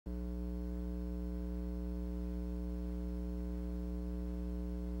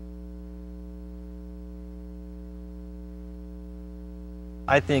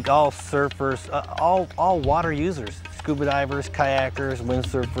I think all surfers, all water users, scuba divers, kayakers,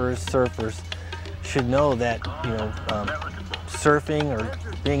 windsurfers, surfers, should know that, surfing or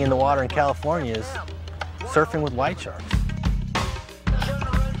being in the water in California is surfing with white sharks.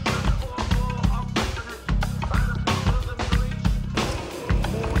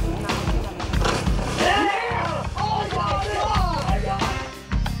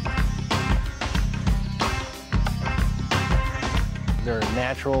 They're a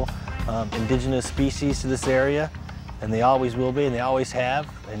natural, indigenous species to this area, and they always will be, and they always have,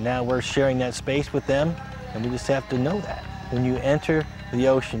 and now we're sharing that space with them, and we just have to know that. When you enter the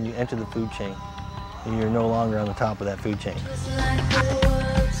ocean, you enter the food chain, and you're no longer on the top of that food chain.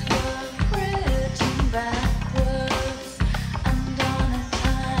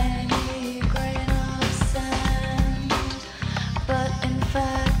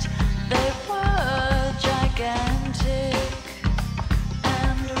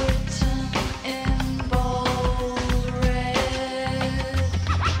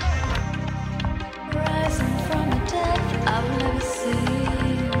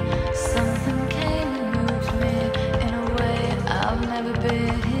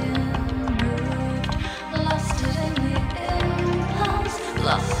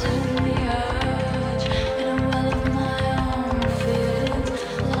 Lost in the urge, in a well of my own feelings,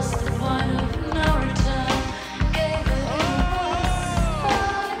 lost the point of no return, gave it in a whisper,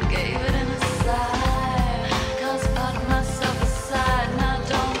 gave it in a sigh, cause put myself aside, now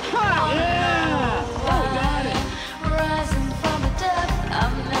don't know why, rising from a depth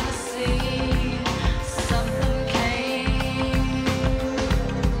I've never seen, something came.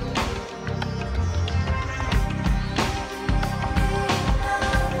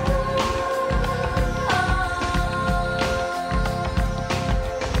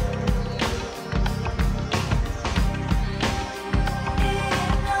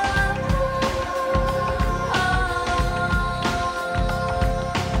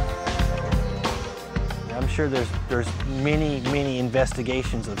 I'm sure there's many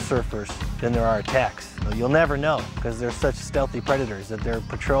investigations of surfers than there are attacks. You'll never know because they're such stealthy predators that they're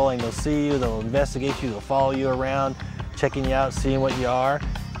patrolling. They'll see you, they'll investigate you, they'll follow you around, checking you out, seeing what you are,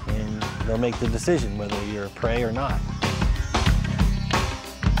 and they'll make the decision whether you're a prey or not.